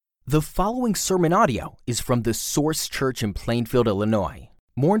The following sermon audio is from the Source Church in Plainfield, Illinois.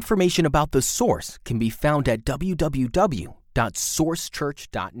 More information about the Source can be found at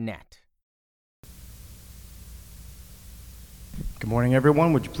www.sourcechurch.net. Good morning,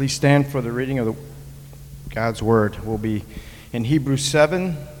 everyone. Would you please stand for the reading of God's Word? We'll be in Hebrews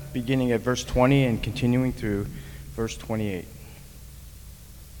 7, beginning at verse 20 and continuing through verse 28.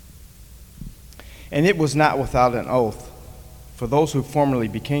 And it was not without an oath, for those who formerly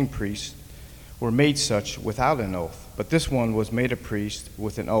became priests were made such without an oath. But this one was made a priest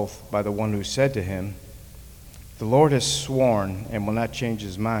with an oath by the one who said to him, "The Lord has sworn and will not change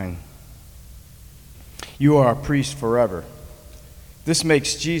his mind. You are a priest forever." This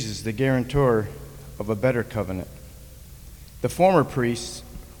makes Jesus the guarantor of a better covenant. The former priests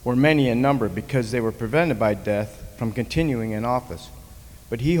were many in number because they were prevented by death from continuing in office.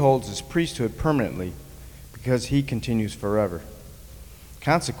 But he holds his priesthood permanently because he continues forever.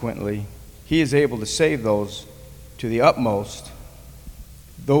 Consequently, he is able to save those to the utmost,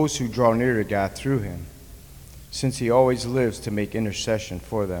 those who draw near to God through him, since he always lives to make intercession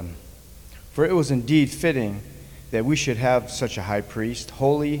for them. For it was indeed fitting that we should have such a high priest,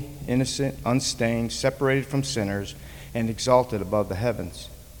 holy, innocent, unstained, separated from sinners, and exalted above the heavens.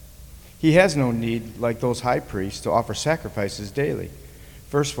 He has no need, like those high priests, to offer sacrifices daily,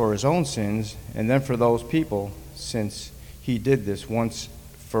 first for his own sins, and then for those people, since he did this once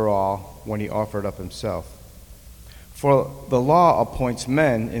for all when he offered up himself. For the law appoints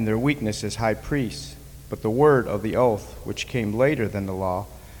men in their weakness as high priests, but the word of the oath, which came later than the law,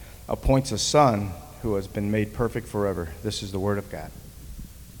 appoints a son who has been made perfect forever. This is the word of God.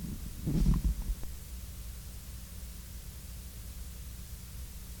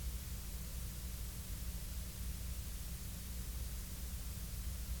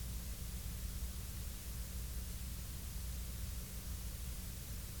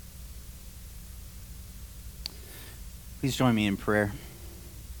 Please join me in prayer.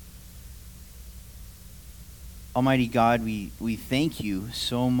 Almighty God, we thank you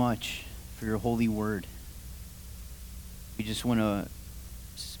so much for your holy word. We just want to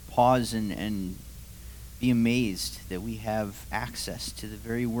pause and be amazed that we have access to the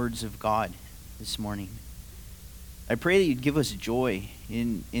very words of God this morning. I pray that you'd give us joy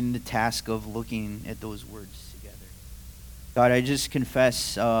in the task of looking at those words together. God, I just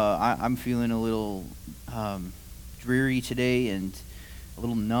confess I'm feeling a little dreary today and a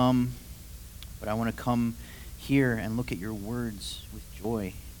little numb, but I want to come here and look at your words with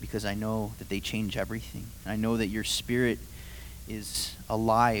joy because I know that they change everything. I know that your Spirit is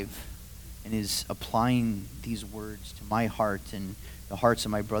alive and is applying these words to my heart and the hearts of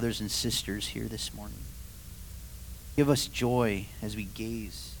my brothers and sisters here this morning. Give us joy as we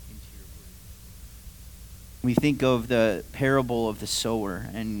gaze into your word. We think of the parable of the sower,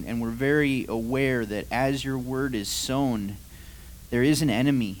 and we're very aware that as your word is sown, there is an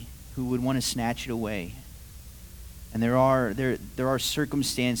enemy who would want to snatch it away. And there are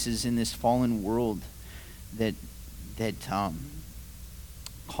circumstances in this fallen world that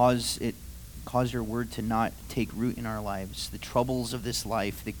cause your word to not take root in our lives. The troubles of this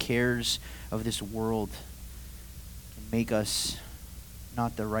life, the cares of this world can make us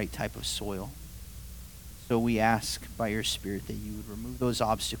not the right type of soil. So we ask by your Spirit that you would remove those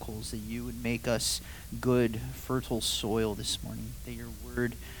obstacles, that you would make us good, fertile soil this morning, that your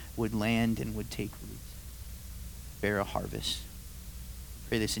word would land and would take root, bear a harvest. I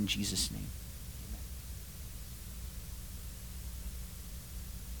pray this in Jesus' name. Amen.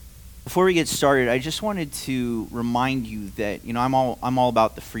 Before we get started, I just wanted to remind you that I'm all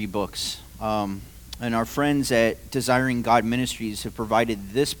about the free books, and our friends at Desiring God Ministries have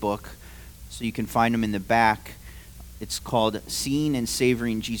provided this book. So you can find them in the back. It's called Seeing and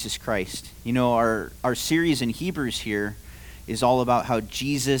Savoring Jesus Christ. Our series in Hebrews here is all about how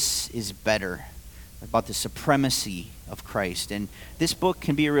Jesus is better, about the supremacy of Christ. And this book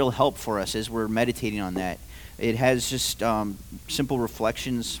can be a real help for us as we're meditating on that. It has just simple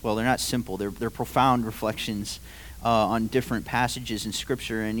reflections. Well, they're not simple. They're profound reflections on different passages in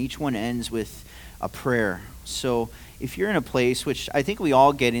Scripture, and each one ends with a prayer. So if you're in a place, which I think we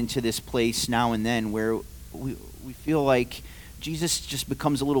all get into this place now and then, where we feel like Jesus just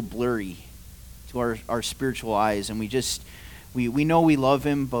becomes a little blurry to our spiritual eyes, and we know we love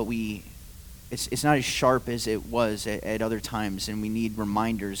him, but it's not as sharp as it was at other times, and we need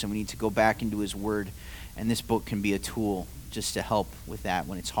reminders, and we need to go back into his word, and this book can be a tool just to help with that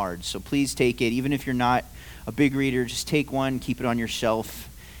when it's hard. So please take it. Even if you're not a big reader, just take one, keep it on your shelf,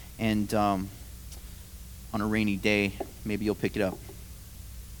 and on a rainy day, maybe you'll pick it up.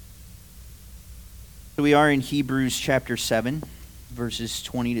 So we are in Hebrews chapter 7. verses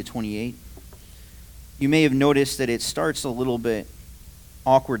 20 to 28. You may have noticed that it starts a little bit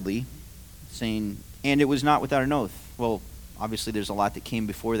awkwardly, saying, and it was not without an oath. Well, obviously there's a lot that came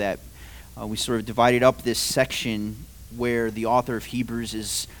before that. We sort of divided up this section where the author of Hebrews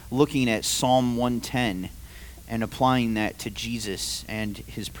is looking at Psalm 110 and applying that to Jesus and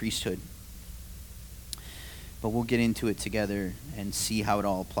his priesthood. But we'll get into it together and see how it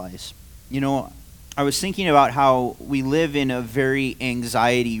all applies. You know, I was thinking about how we live in a very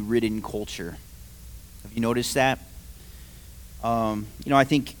anxiety-ridden culture. Have you noticed that? I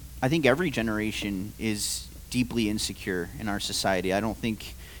think every generation is deeply insecure in our society. I don't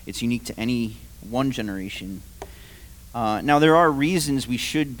think it's unique to any one generation. Now, there are reasons we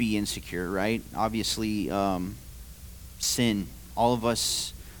should be insecure, right? Obviously, sin. All of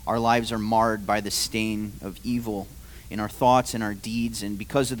us, our lives are marred by the stain of evil in our thoughts and our deeds, and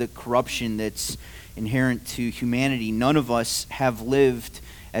because of the corruption that's inherent to humanity, none of us have lived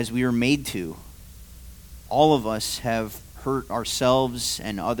as we were made to. All of us have hurt ourselves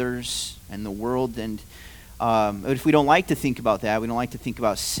and others and the world, and if we don't like to think about that, we don't like to think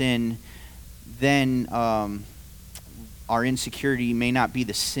about sin, then our insecurity may not be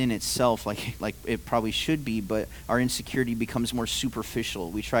the sin itself like it probably should be, but our insecurity becomes more superficial.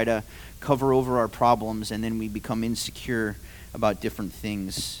 We try to cover over our problems, and then we become insecure about different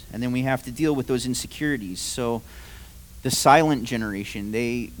things. And then we have to deal with those insecurities. So the silent generation,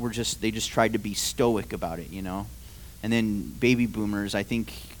 they just tried to be stoic about it, you know. And then baby boomers, I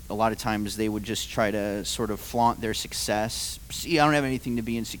think a lot of times they would just try to sort of flaunt their success. See, I don't have anything to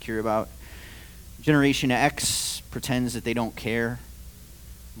be insecure about. Generation X pretends that they don't care.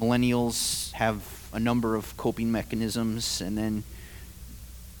 Millennials have a number of coping mechanisms, and then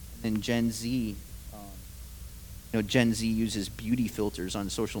Gen Z, Gen Z uses beauty filters on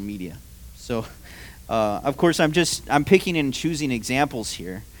social media. So, of course, I'm picking and choosing examples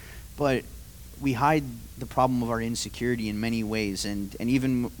here, but we hide the problem of our insecurity in many ways, and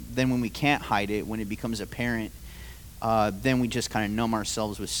even then when we can't hide it, when it becomes apparent, then we just kind of numb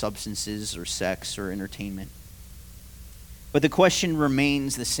ourselves with substances or sex or entertainment. But the question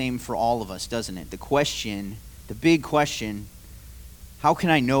remains the same for all of us, doesn't it? The big question, how can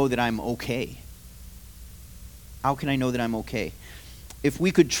I know that I'm okay? How can I know that I'm okay? If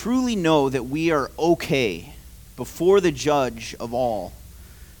we could truly know that we are okay before the judge of all,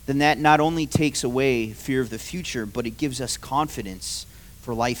 then that not only takes away fear of the future, but it gives us confidence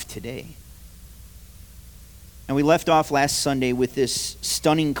for life today. And we left off last Sunday with this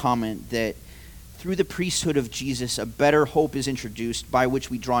stunning comment that through the priesthood of Jesus, a better hope is introduced by which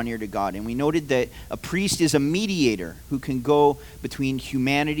we draw near to God. And we noted that a priest is a mediator who can go between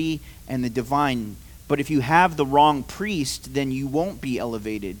humanity and the divine. But if you have the wrong priest, then you won't be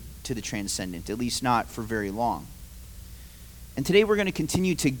elevated to the transcendent, at least not for very long. And today we're going to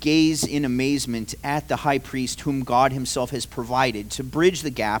continue to gaze in amazement at the high priest whom God himself has provided to bridge the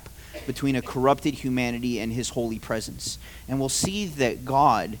gap between a corrupted humanity and his holy presence. And we'll see that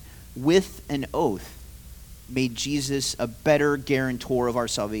God, with an oath, made Jesus a better guarantor of our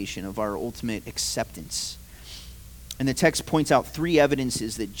salvation, of our ultimate acceptance. And the text points out three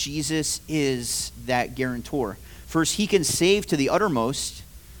evidences that Jesus is that guarantor. First, he can save to the uttermost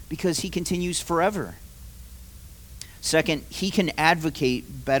because he continues forever. Second, he can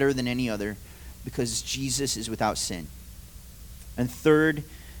advocate better than any other because Jesus is without sin. And third,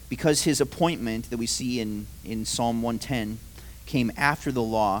 because his appointment that we see in Psalm 110 came after the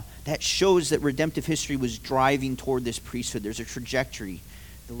law, that shows that redemptive history was driving toward this priesthood. There's a trajectory.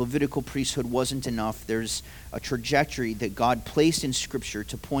 The Levitical priesthood wasn't enough. There's a trajectory that God placed in Scripture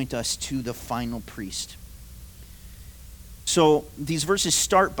to point us to the final priest. So these verses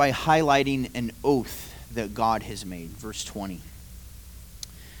start by highlighting an oath that God has made. Verse 20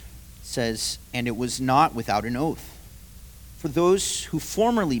 says, "And it was not without an oath. For those who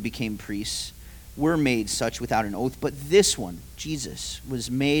formerly became priests were made such without an oath, but this one, Jesus,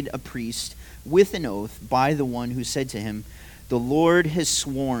 was made a priest with an oath by the one who said to him, 'The Lord has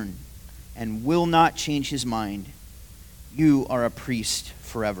sworn and will not change his mind. You are a priest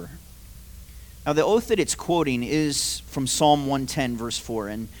forever.'" Now, the oath that it's quoting is from Psalm 110, verse 4.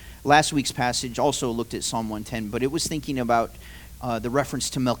 And last week's passage also looked at Psalm 110, but it was thinking about the reference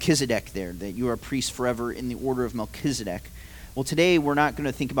to Melchizedek there, that you are a priest forever in the order of Melchizedek. Well, today we're not going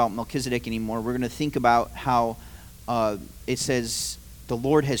to think about Melchizedek anymore. We're going to think about how it says the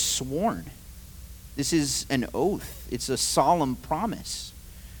Lord has sworn. This is an oath. It's a solemn promise.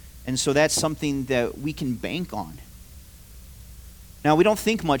 And so that's something that we can bank on. Now, we don't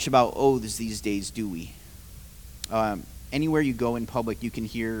think much about oaths these days, do we? Anywhere you go in public, you can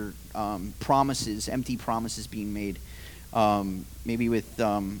hear promises, empty promises being made. maybe with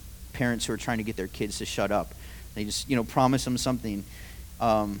parents who are trying to get their kids to shut up. They just, promise them something.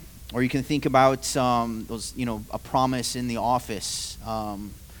 Or you can think about those, a promise in the office,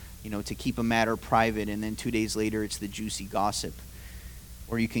 to keep a matter private, and then 2 days later it's the juicy gossip.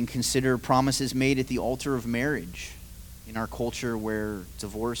 Or you can consider promises made at the altar of marriage in our culture where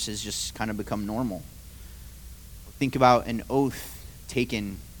divorce has just kind of become normal. Or think about an oath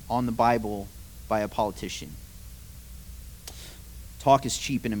taken on the Bible by a politician. Talk is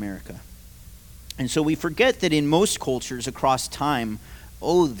cheap in America. And so we forget that in most cultures across time,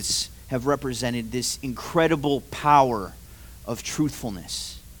 oaths have represented this incredible power of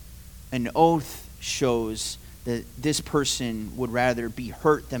truthfulness. An oath shows that this person would rather be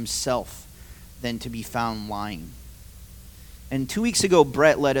hurt themselves than to be found lying. And 2 weeks ago,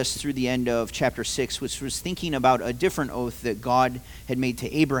 Brett led us through the end of chapter 6, which was thinking about a different oath that God had made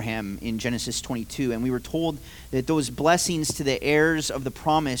to Abraham in Genesis 22. And we were told that those blessings to the heirs of the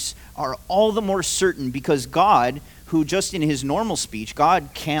promise are all the more certain because God, who just in his normal speech, God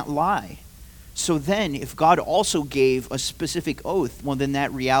can't lie. So then, if God also gave a specific oath, well, then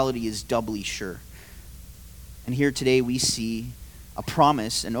that reality is doubly sure. And here today we see a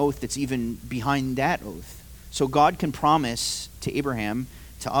promise, an oath that's even behind that oath. So God can promise to Abraham,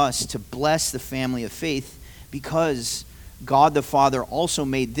 to us, to bless the family of faith because God the Father also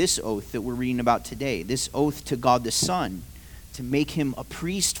made this oath that we're reading about today, this oath to God the Son, to make him a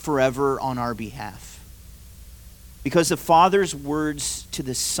priest forever on our behalf. Because the Father's words to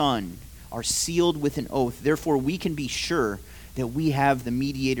the Son are sealed with an oath, therefore we can be sure that we have the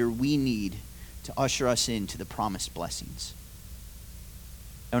mediator we need to usher us into the promised blessings.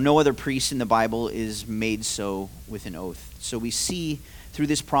 Now, no other priest in the Bible is made so with an oath. So we see through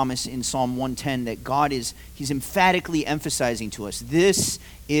this promise in Psalm 110 that God he's emphatically emphasizing to us, this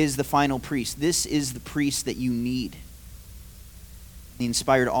is the final priest. This is the priest that you need. The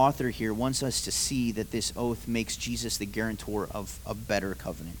inspired author here wants us to see that this oath makes Jesus the guarantor of a better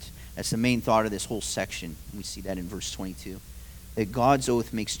covenant. That's the main thought of this whole section. We see that in verse 22. That God's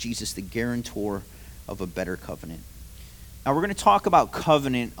oath makes Jesus the guarantor of a better covenant. Now, we're going to talk about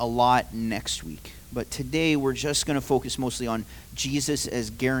covenant a lot next week, but today we're just going to focus mostly on Jesus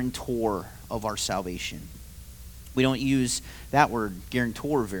as guarantor of our salvation. We don't use that word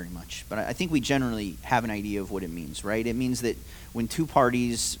guarantor very much, but I think we generally have an idea of what it means, right? It means that when two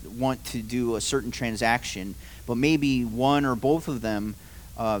parties want to do a certain transaction, but maybe one or both of them,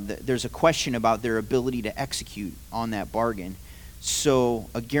 there's a question about their ability to execute on that bargain. So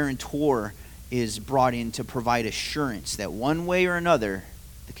a guarantor is brought in to provide assurance that one way or another,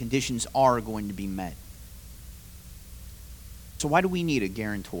 the conditions are going to be met. So why do we need a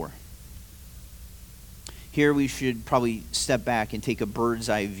guarantor? Here we should probably step back and take a bird's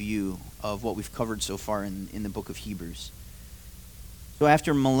eye view of what we've covered so far in the book of Hebrews. So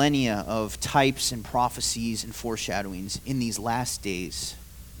after millennia of types and prophecies and foreshadowings, in these last days,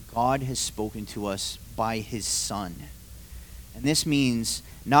 God has spoken to us by his Son. And this means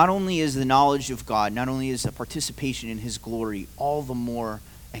not only is the knowledge of God, not only is the participation in his glory all the more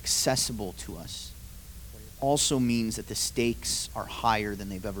accessible to us, but it also means that the stakes are higher than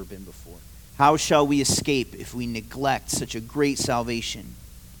they've ever been before. How shall we escape if we neglect such a great salvation?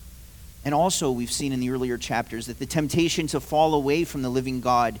 And also, we've seen in the earlier chapters that the temptation to fall away from the living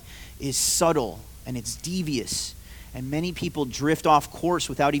God is subtle and it's devious. And many people drift off course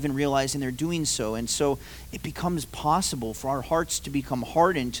without even realizing they're doing so. And so it becomes possible for our hearts to become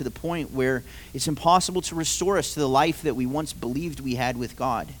hardened to the point where it's impossible to restore us to the life that we once believed we had with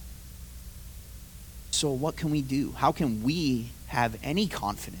God. So what can we do? How can we have any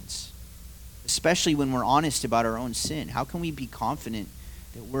confidence? Especially when we're honest about our own sin. How can we be confident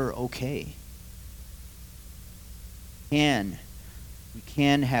that we're okay? We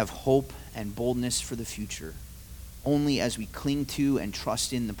can have hope and boldness for the future only as we cling to and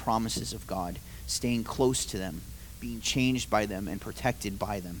trust in the promises of God, staying close to them, being changed by them, and protected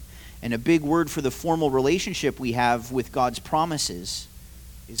by them. And a big word for the formal relationship we have with God's promises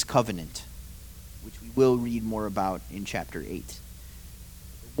is covenant, which we will read more about in chapter 8.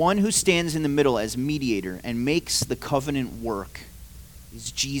 The one who stands in the middle as mediator and makes the covenant work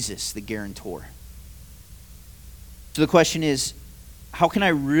is Jesus, the guarantor. So the question is, how can I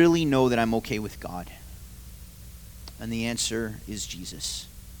really know that I'm okay with God? And the answer is Jesus.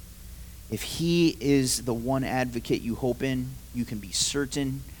 If he is the one advocate you hope in, you can be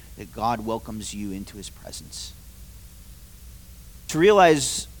certain that God welcomes you into his presence. To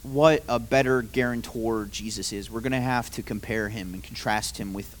realize what a better guarantor Jesus is, we're going to have to compare him and contrast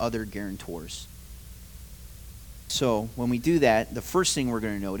him with other guarantors. So when we do that, the first thing we're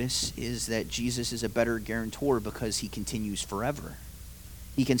going to notice is that Jesus is a better guarantor because he continues forever.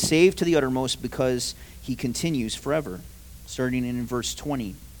 He can save to the uttermost because he continues forever. Starting in verse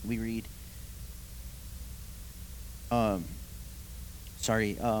 20, we read,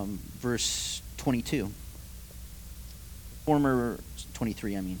 verse 22. Former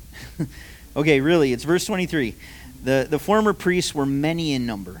 23, I mean. Okay, really, it's verse 23. The former priests were many in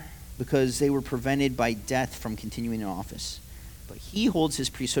number because they were prevented by death from continuing in office. But he holds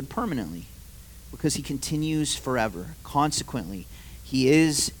his priesthood permanently because he continues forever. Consequently, he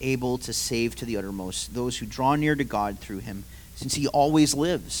is able to save to the uttermost those who draw near to God through him, since he always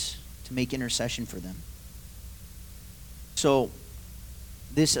lives to make intercession for them. So,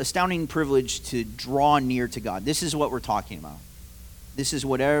 this astounding privilege to draw near to God, this is what we're talking about. This is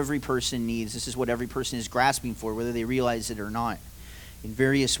what every person needs. This is what every person is grasping for, whether they realize it or not, in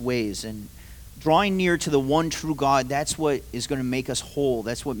various ways. And drawing near to the one true God, that's what is going to make us whole.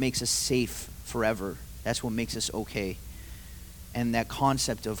 That's what makes us safe forever. That's what makes us okay. And that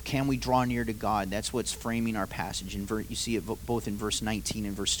concept of can we draw near to God, that's what's framing our passage. You see it both in verse 19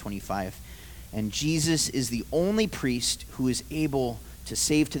 and verse 25. And Jesus is the only priest who is able to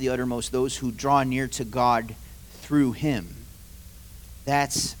save to the uttermost those who draw near to God through him.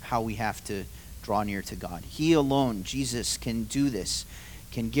 That's how we have to draw near to God. He alone, Jesus, can do this,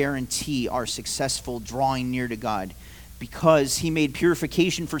 can guarantee our successful drawing near to God because he made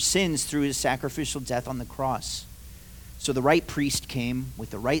purification for sins through his sacrificial death on the cross. So the right priest came with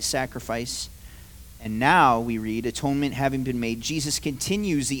the right sacrifice, and now we read, atonement having been made, Jesus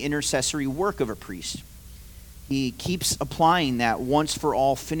continues the intercessory work of a priest. He keeps applying that once for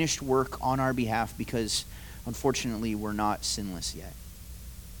all finished work on our behalf because, unfortunately, we're not sinless yet.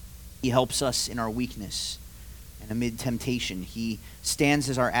 He helps us in our weakness and amid temptation. He stands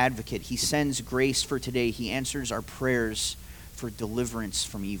as our advocate. He sends grace for today. He answers our prayers for deliverance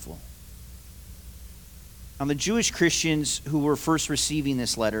from evil. Now, the Jewish Christians who were first receiving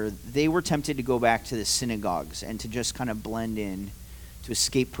this letter, they were tempted to go back to the synagogues and to just kind of blend in to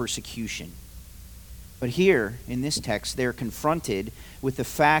escape persecution. But here, in this text, they're confronted with the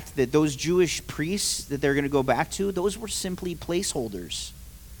fact that those Jewish priests that they're going to go back to, those were simply placeholders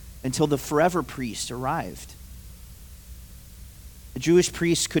until the forever priest arrived. The Jewish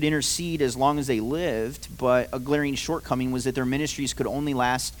priests could intercede as long as they lived, but a glaring shortcoming was that their ministries could only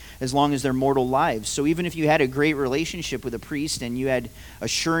last as long as their mortal lives. So even if you had a great relationship with a priest and you had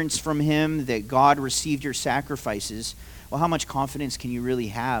assurance from him that God received your sacrifices, well, how much confidence can you really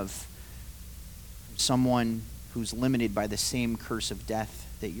have from someone who's limited by the same curse of death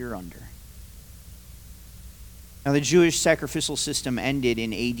that you're under? Now, the Jewish sacrificial system ended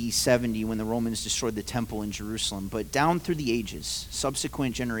in AD 70 when the Romans destroyed the temple in Jerusalem. But down through the ages,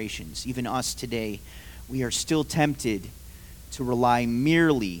 subsequent generations, even us today, we are still tempted to rely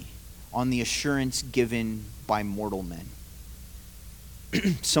merely on the assurance given by mortal men.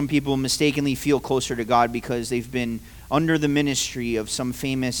 Some people mistakenly feel closer to God because they've been under the ministry of some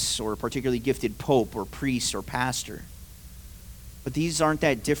famous or particularly gifted pope or priest or pastor. But these aren't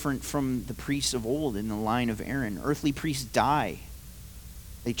that different from the priests of old in the line of Aaron. Earthly priests die.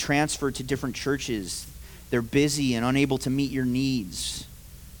 They transfer to different churches. They're busy and unable to meet your needs.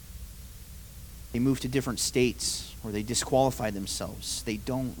 They move to different states or they disqualify themselves. They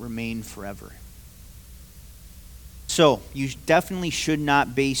don't remain forever. So, you definitely should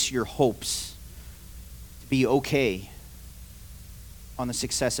not base your hopes to be okay on the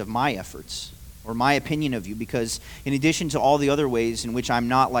success of my efforts or my opinion of you, because in addition to all the other ways in which I'm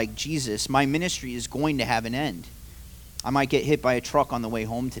not like Jesus, my ministry is going to have an end. I might get hit by a truck on the way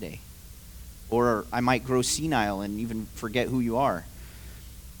home today, or I might grow senile and even forget who you are.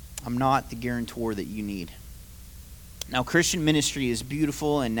 I'm not the guarantor that you need. Now, Christian ministry is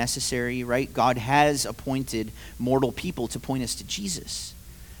beautiful and necessary, right? God has appointed mortal people to point us to Jesus.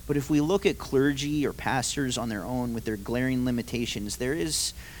 But if we look at clergy or pastors on their own with their glaring limitations, there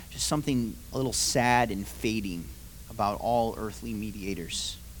is just something a little sad and fading about all earthly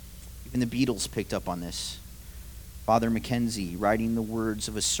mediators. Even the Beatles picked up on this. Father Mackenzie writing the words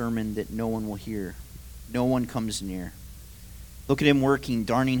of a sermon that no one will hear. No one comes near. Look at him working,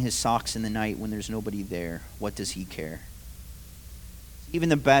 darning his socks in the night when there's nobody there. What does he care? Even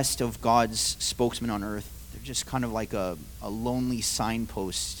the best of God's spokesmen on earth, they're just kind of like a lonely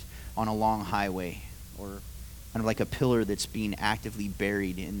signpost on a long highway, or kind of like a pillar that's being actively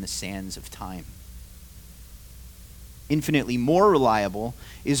buried in the sands of time. Infinitely more reliable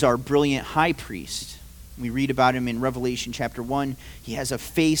is our brilliant high priest. We read about him in Revelation chapter 1. He has a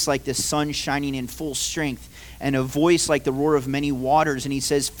face like the sun shining in full strength and a voice like the roar of many waters. And he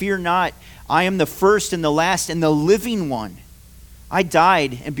says, "Fear not, I am the first and the last and the living one. I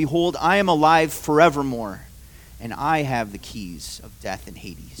died, and behold, I am alive forevermore, and I have the keys of death and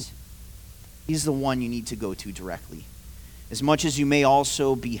Hades." He's the one you need to go to directly. As much as you may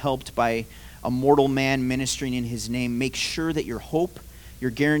also be helped by a mortal man ministering in his name, make sure that your hope,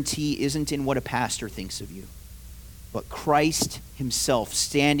 your guarantee isn't in what a pastor thinks of you, but Christ himself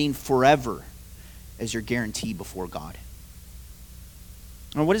standing forever as your guarantee before God.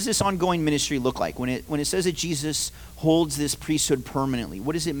 Now, what does this ongoing ministry look like? When it says that Jesus holds this priesthood permanently,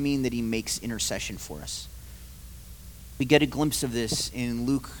 what does it mean that he makes intercession for us? We get a glimpse of this in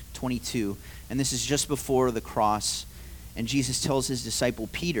Luke 22, and this is just before the cross, and Jesus tells his disciple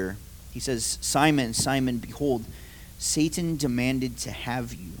Peter, he says, "Simon, Simon, behold, Satan demanded to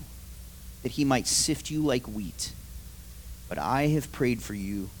have you, that he might sift you like wheat. But I have prayed for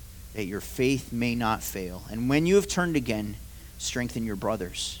you, that your faith may not fail. And when you have turned again, strengthen your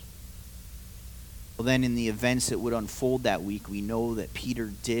brothers." Well, then in the events that would unfold that week, we know that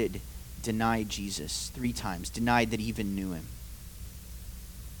Peter did deny Jesus 3 times, denied that he even knew him.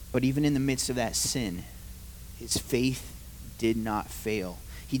 But even in the midst of that sin, his faith did not fail.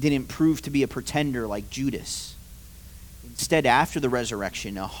 He didn't prove to be a pretender like Judas. Instead, after the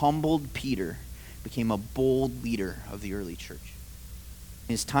resurrection, a humbled Peter became a bold leader of the early church.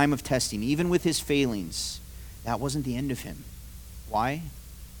 In his time of testing, even with his failings, that wasn't the end of him. Why?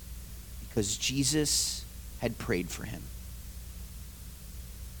 Because Jesus had prayed for him.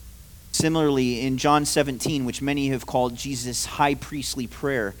 Similarly, in John 17, which many have called Jesus' high priestly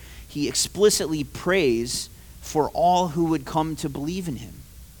prayer, he explicitly prays for all who would come to believe in him,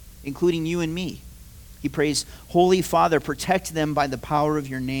 including you and me. He prays, "Holy Father, protect them by the power of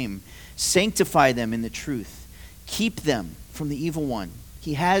your name. Sanctify them in the truth. Keep them from the evil one."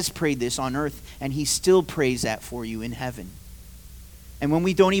 He has prayed this on earth, and he still prays that for you in heaven. And when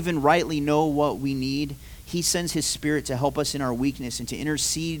we don't even rightly know what we need, he sends his Spirit to help us in our weakness and to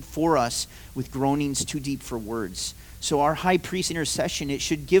intercede for us with groanings too deep for words. So our high priest intercession, it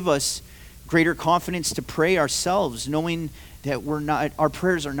should give us greater confidence to pray ourselves, knowing that our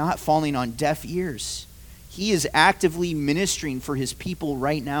prayers are not falling on deaf ears. He is actively ministering for his people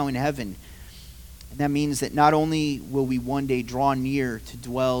right now in heaven. And that means that not only will we one day draw near to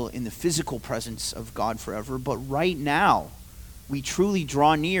dwell in the physical presence of God forever, but right now we truly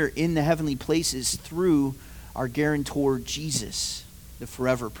draw near in the heavenly places through our guarantor Jesus, the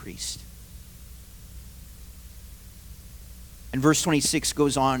forever priest. And verse 26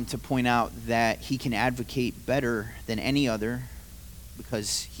 goes on to point out that he can advocate better than any other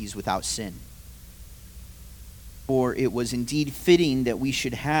because he's without sin. For it was indeed fitting that we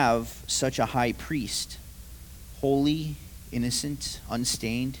should have such a high priest, holy, innocent,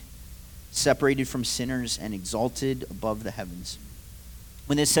 unstained, separated from sinners, and exalted above the heavens.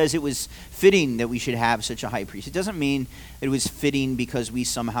 When it says it was fitting that we should have such a high priest, it doesn't mean it was fitting because we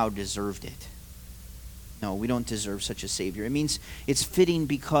somehow deserved it. No, we don't deserve such a Savior. It means it's fitting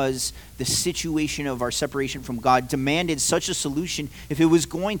because the situation of our separation from God demanded such a solution if it was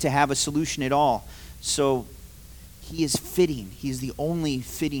going to have a solution at all. So he is fitting. He is the only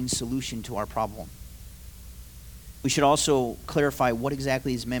fitting solution to our problem. We should also clarify what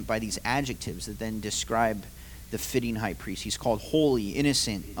exactly is meant by these adjectives that then describe the fitting high priest. He's called holy,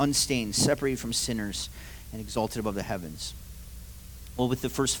 innocent, unstained, separated from sinners, and exalted above the heavens. Well, with the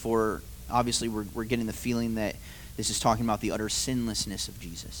first 4, obviously we're getting the feeling that this is talking about the utter sinlessness of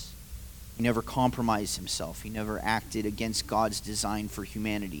Jesus. He never compromised himself. He never acted against God's design for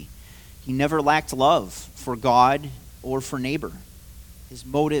humanity. He never lacked love for God or for neighbor. His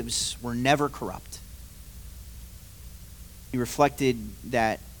motives were never corrupt. He reflected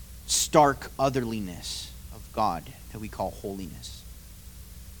that stark otherliness of God that we call holiness.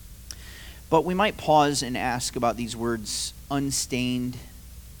 But we might pause and ask about these words, unstained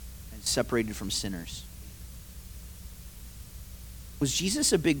and separated from sinners. Was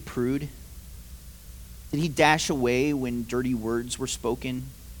Jesus a big prude? Did he dash away when dirty words were spoken?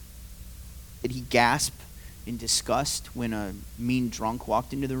 Did he gasp in disgust when a mean drunk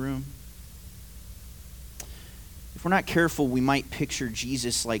walked into the room? If we're not careful, we might picture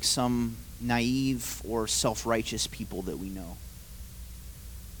Jesus like some naive or self-righteous people that we know.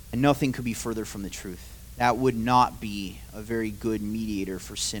 And nothing could be further from the truth. That would not be a very good mediator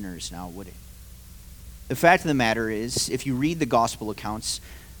for sinners now, would it? The fact of the matter is, if you read the gospel accounts,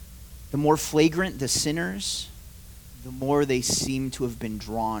 the more flagrant the sinners, the more they seem to have been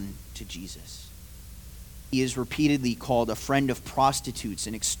drawn to Jesus. He is repeatedly called a friend of prostitutes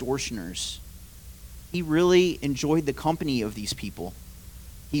and extortioners. he really enjoyed the company of these people.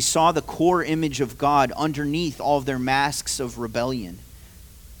 He saw the core image of God underneath all of their masks of rebellion.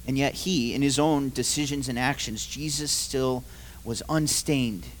 And yet he, in his own decisions and actions, Jesus still was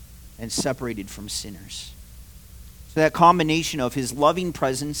unstained and separated from sinners. So that combination of his loving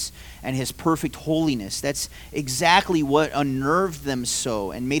presence and his perfect holiness, that's exactly what unnerved them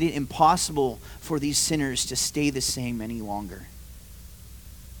so and made it impossible for these sinners to stay the same any longer.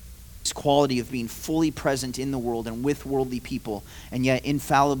 This quality of being fully present in the world and with worldly people, and yet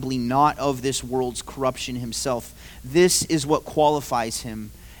infallibly not of this world's corruption himself. This is what qualifies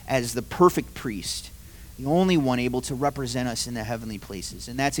him as the perfect priest, the only one able to represent us in the heavenly places.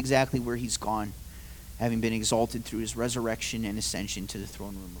 And that's exactly where he's gone, having been exalted through his resurrection and ascension to the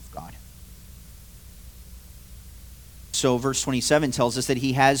throne room of God. So verse 27 tells us that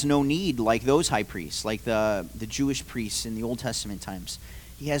he has no need, like those high priests, like the Jewish priests in the Old Testament times.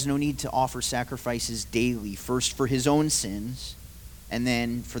 He has no need to offer sacrifices daily, first for his own sins, and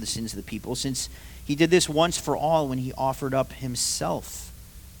then for the sins of the people, since he did this once for all when he offered up himself.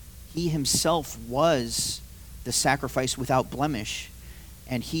 He himself was the sacrifice without blemish,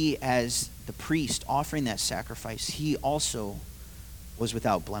 and he, as the priest offering that sacrifice, he also was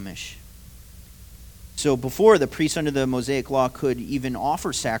without blemish. So before the priests under the Mosaic law could even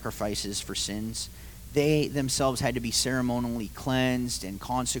offer sacrifices for sins, they themselves had to be ceremonially cleansed and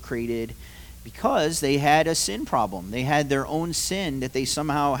consecrated because they had a sin problem. They had their own sin that they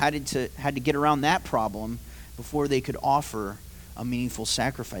somehow had to get around that problem before they could offer a meaningful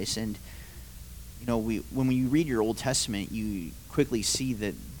sacrifice. And when you read your Old Testament, you quickly see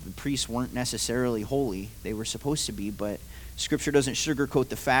that the priests weren't necessarily holy. They were supposed to be, but Scripture doesn't sugarcoat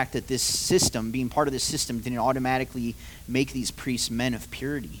the fact that this system, being part of this system, didn't automatically make these priests men of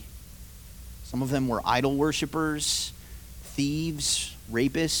purity. Some of them were idol worshipers, thieves,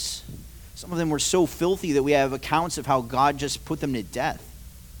 rapists. Some of them were so filthy that we have accounts of how God just put them to death.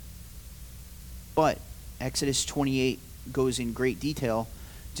 But Exodus 28 goes in great detail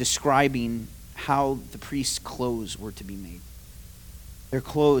describing how the priests' clothes were to be made. Their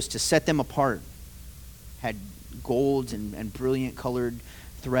clothes, to set them apart, had gold and brilliant colored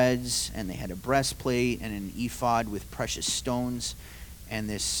threads, and they had a breastplate and an ephod with precious stones, and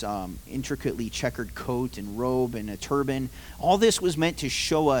this intricately checkered coat and robe and a turban. All this was meant to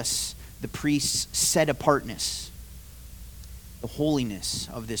show us the priest's set apartness, the holiness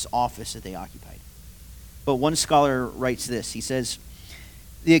of this office that they occupied. But one scholar writes this. He says,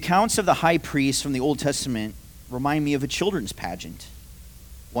 "The accounts of the high priests from the Old Testament remind me of a children's pageant.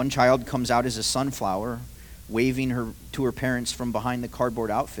 One child comes out as a sunflower, waving her to her parents from behind the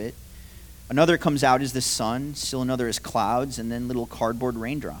cardboard outfit. Another comes out as the sun, still another as clouds, and then little cardboard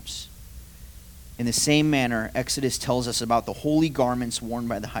raindrops. In the same manner, Exodus tells us about the holy garments worn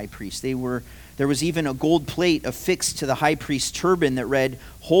by the high priest. There was even a gold plate affixed to the high priest's turban that read,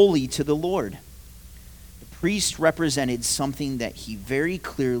 'Holy to the Lord.' The priest represented something that he very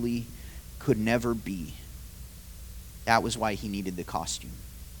clearly could never be. That was why he needed the costume.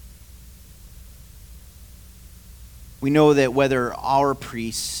 We know that whether our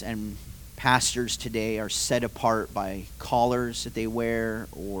priests and pastors today are set apart by collars that they wear,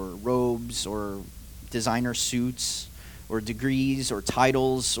 or robes, or designer suits, or degrees, or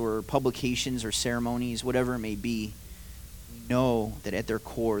titles, or publications, or ceremonies, whatever it may be, we know that at their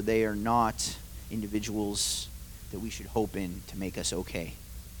core they are not individuals that we should hope in to make us okay.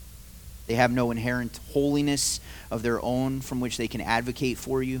 They have no inherent holiness of their own from which they can advocate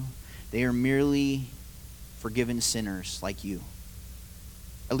for you. They are merely forgiven sinners like you.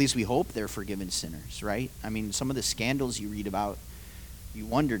 At least we hope they're forgiven sinners, right? I mean, some of the scandals you read about, you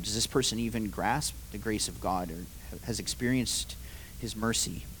wonder, does this person even grasp the grace of God or has experienced his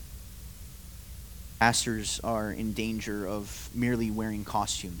mercy? Pastors are in danger of merely wearing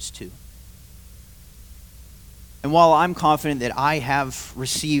costumes too. And while I'm confident that I have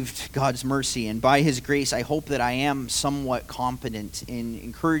received God's mercy, and by his grace I hope that I am somewhat competent in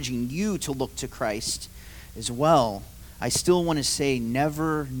encouraging you to look to Christ as well, I still want to say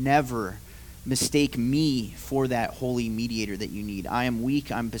never, never mistake me for that holy mediator that you need. I am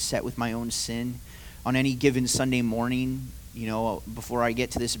weak. I'm beset with my own sin. On any given Sunday morning, before I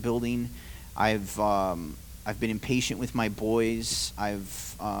get to this building, I've been impatient with my boys.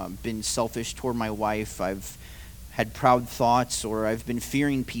 I've been selfish toward my wife. I've had proud thoughts, or I've been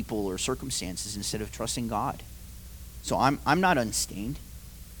fearing people or circumstances instead of trusting God. So I'm not unstained.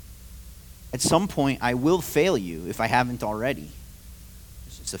 At some point, I will fail you if I haven't already.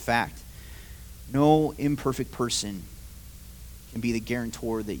 It's a fact. No imperfect person can be the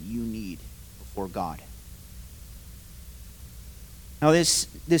guarantor that you need before God. Now,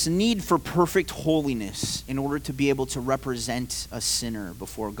 this need for perfect holiness in order to be able to represent a sinner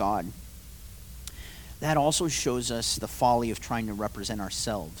before God, that also shows us the folly of trying to represent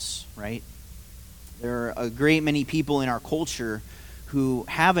ourselves, right? There are a great many people in our culture who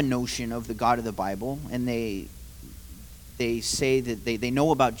have a notion of the God of the Bible, and they say that they know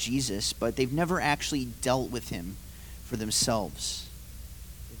about Jesus, but they've never actually dealt with him for themselves.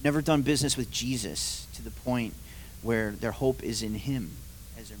 They've never done business with Jesus to the point where their hope is in him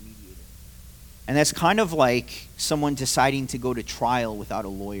as their mediator. And that's kind of like someone deciding to go to trial without a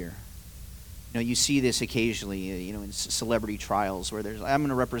lawyer. You know, you see this occasionally, in celebrity trials where I'm going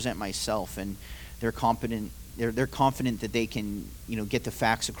to represent myself, and they're confident that they can, get the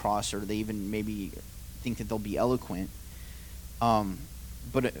facts across, or they even maybe think that they'll be eloquent.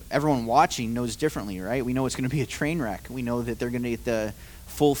 But everyone watching knows differently, right? We know it's going to be a train wreck. We know that they're going to get the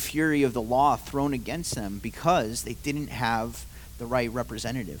full fury of the law thrown against them because they didn't have the right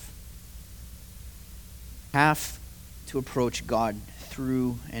representative. Have to approach God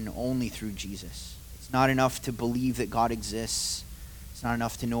through and only through Jesus. It's not enough to believe that God exists. It's not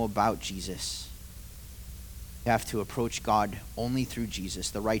enough to know about Jesus. You have to approach God only through Jesus,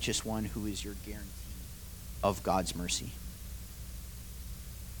 the righteous one who is your guarantee of God's mercy.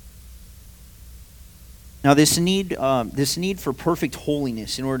 Now, this need for perfect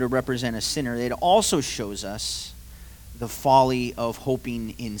holiness in order to represent a sinner, it also shows us the folly of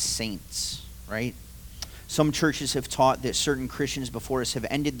hoping in saints, right? Some churches have taught that certain Christians before us have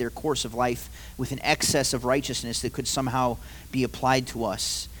ended their course of life with an excess of righteousness that could somehow be applied to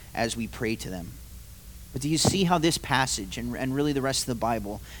us as we pray to them. But do you see how this passage, and really the rest of the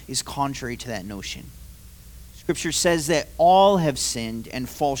Bible, is contrary to that notion? Scripture says that all have sinned and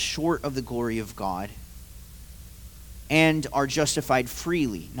fall short of the glory of God, and are justified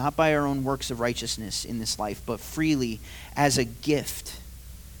freely, not by our own works of righteousness in this life, but freely as a gift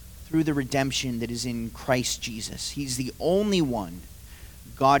through the redemption that is in Christ Jesus. He's the only one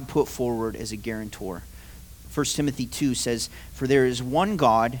God put forward as a guarantor. 1 Timothy 2 says, "For there is one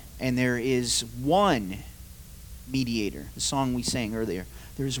God, and there is one mediator." The song we sang earlier.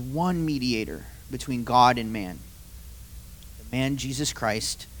 There is one mediator between God and man. The man, Jesus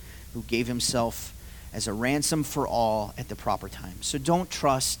Christ, who gave himself as a ransom for all at the proper time. So don't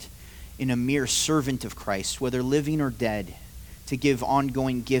trust in a mere servant of Christ, whether living or dead, to give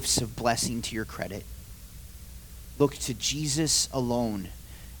ongoing gifts of blessing to your credit. Look to Jesus alone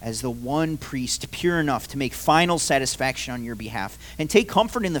as the one priest pure enough to make final satisfaction on your behalf. And take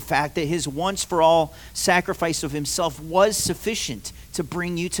comfort in the fact that his once-for-all sacrifice of himself was sufficient to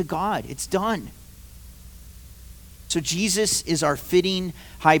bring you to God. It's done. So Jesus is our fitting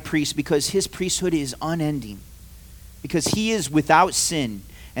high priest because his priesthood is unending, because he is without sin.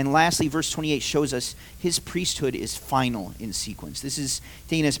 And lastly, verse 28 shows us his priesthood is final in sequence. This is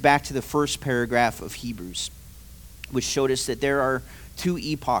taking us back to the first paragraph of Hebrews, which showed us that there are two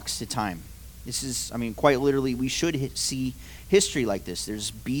epochs to time. This is, quite literally, we should see history like this. There's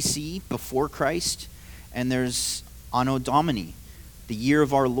BC, before Christ, and there's Anno Domini, the year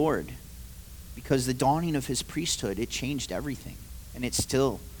of our Lord. Because the dawning of his priesthood, it changed everything, and it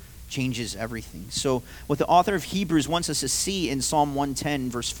still changes everything. So what the author of Hebrews wants us to see in Psalm 110,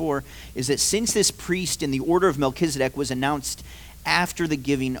 verse 4, is that since this priest in the order of Melchizedek was announced after the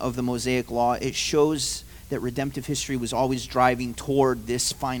giving of the Mosaic law, it shows that redemptive history was always driving toward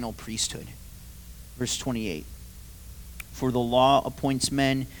this final priesthood. Verse 28, "For the law appoints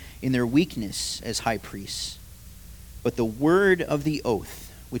men in their weakness as high priests, but the word of the oath,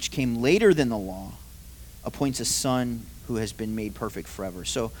 which came later than the law, appoints a son who has been made perfect forever."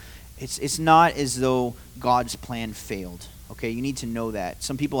 So it's not as though God's plan failed. Okay, you need to know that.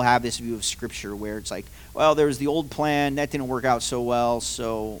 Some people have this view of Scripture where it's like, well, there's the old plan, that didn't work out so well,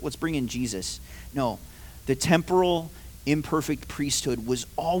 so let's bring in Jesus. No, the temporal, imperfect priesthood was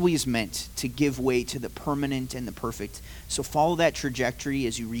always meant to give way to the permanent and the perfect. So follow that trajectory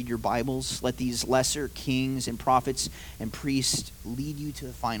as you read your Bibles. Let these lesser kings and prophets and priests lead you to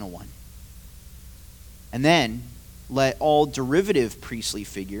the final one. And then let all derivative priestly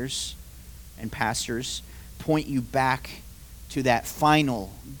figures and pastors point you back to that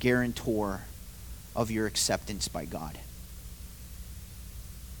final guarantor of your acceptance by God.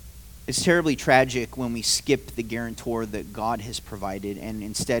 It's terribly tragic when we skip the guarantor that God has provided and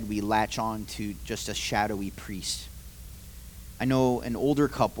instead we latch on to just a shadowy priest. I know an older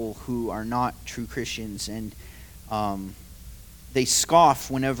couple who are not true Christians, and they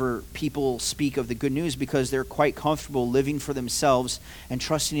scoff whenever people speak of the good news because they're quite comfortable living for themselves and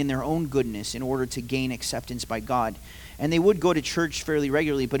trusting in their own goodness in order to gain acceptance by God. And they would go to church fairly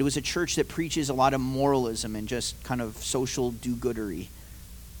regularly, but it was a church that preaches a lot of moralism and just kind of social do-goodery.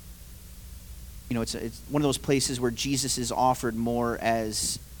 You know, it's one of those places where Jesus is offered more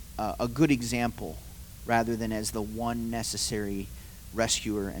as a good example rather than as the one necessary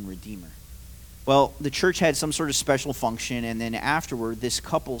rescuer and redeemer. Well, the church had some sort of special function, and then afterward, this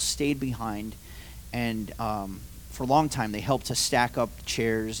couple stayed behind, and for a long time, they helped to stack up the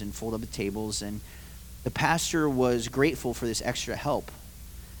chairs and fold up the tables, and the pastor was grateful for this extra help,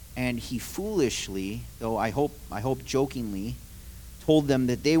 and he foolishly, though I hope jokingly, told them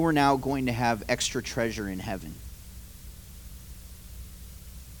that they were now going to have extra treasure in heaven.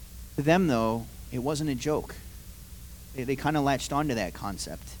 To them, though, it wasn't a joke. They kind of latched onto that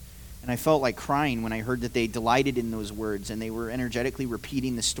concept. And I felt like crying when I heard that they delighted in those words and they were energetically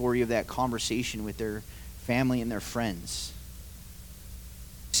repeating the story of that conversation with their family and their friends.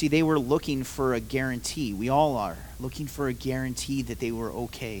 See, they were looking for a guarantee. We all are looking for a guarantee that they were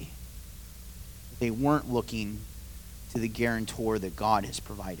okay. They weren't looking to the guarantor that God has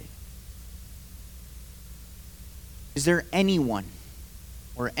provided. Is there anyone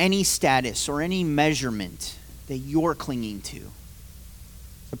or any status or any measurement that you're clinging to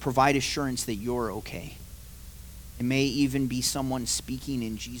provide assurance that you're okay? It may even be someone speaking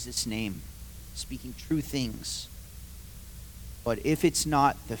in Jesus' name, speaking true things. But if it's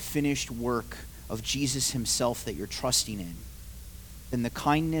not the finished work of Jesus himself that you're trusting in, then the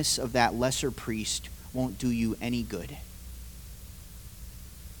kindness of that lesser priest won't do you any good.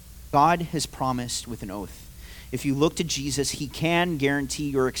 God has promised with an oath. If you look to Jesus, he can guarantee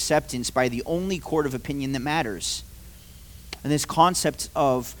your acceptance by the only court of opinion that matters. And this concept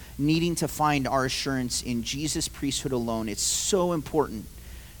of needing to find our assurance in Jesus' priesthood alone, it's so important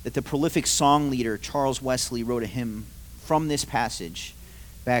that the prolific song leader Charles Wesley wrote a hymn from this passage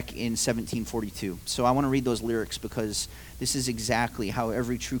back in 1742. So I want to read those lyrics because this is exactly how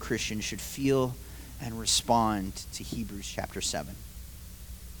every true Christian should feel and respond to Hebrews chapter 7.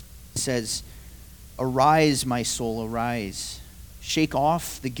 It says, "Arise, my soul, arise. Shake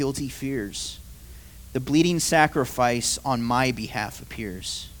off the guilty fears. The bleeding sacrifice on my behalf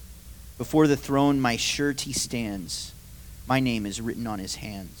appears. Before the throne my surety stands. My name is written on his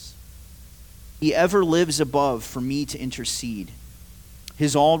hands. He ever lives above for me to intercede.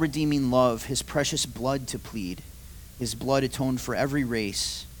 His all-redeeming love, his precious blood to plead. His blood atoned for every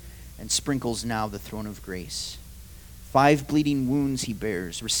race and sprinkles now the throne of grace. 5 bleeding wounds he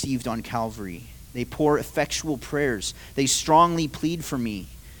bears, received on Calvary. They pour effectual prayers. They strongly plead for me.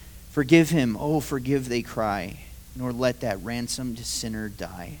 Forgive him, oh, forgive, they cry, nor let that ransomed sinner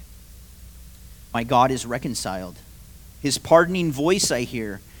die. My God is reconciled. His pardoning voice I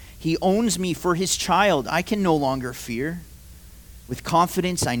hear. He owns me for his child. I can no longer fear. With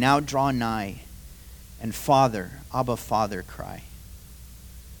confidence I now draw nigh, and Father, Abba, Father, cry.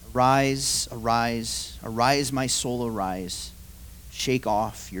 Arise, arise, arise, my soul, arise. Shake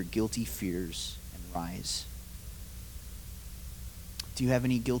off your guilty fears and rise." Do you have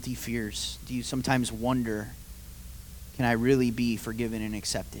any guilty fears? Do you sometimes wonder, can I really be forgiven and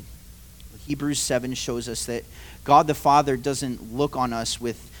accepted? Hebrews 7 shows us that God the Father doesn't look on us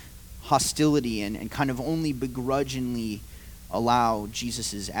with hostility and kind of only begrudgingly allow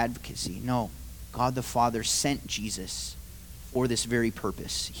Jesus' advocacy. No, God the Father sent Jesus for this very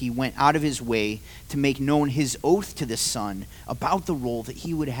purpose. He went out of his way to make known his oath to the Son about the role that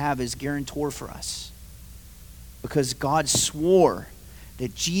he would have as guarantor for us. Because God swore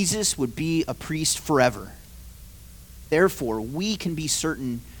that Jesus would be a priest forever. Therefore, we can be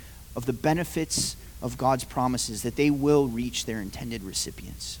certain of the benefits of God's promises, that they will reach their intended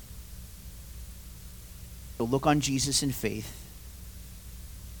recipients. So look on Jesus in faith.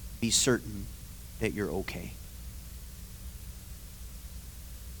 Be certain that you're okay.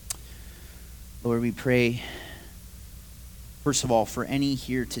 Lord, we pray, first of all, for any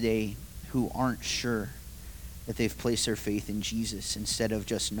here today who aren't sure that they've placed their faith in Jesus instead of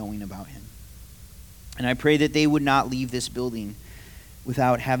just knowing about him. And I pray that they would not leave this building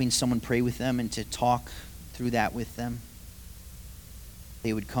without having someone pray with them and to talk through that with them.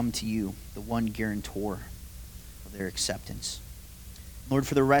 They would come to you, the one guarantor of their acceptance. Lord,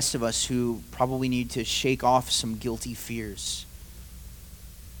 for the rest of us who probably need to shake off some guilty fears,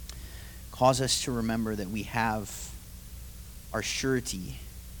 cause us to remember that we have our surety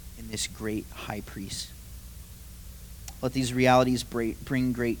in this great high priest. Let these realities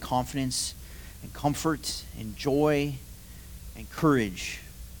bring great confidence and comfort and joy and courage.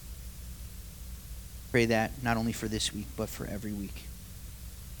 Pray that not only for this week, but for every week.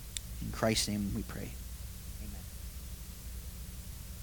 In Christ's name we pray.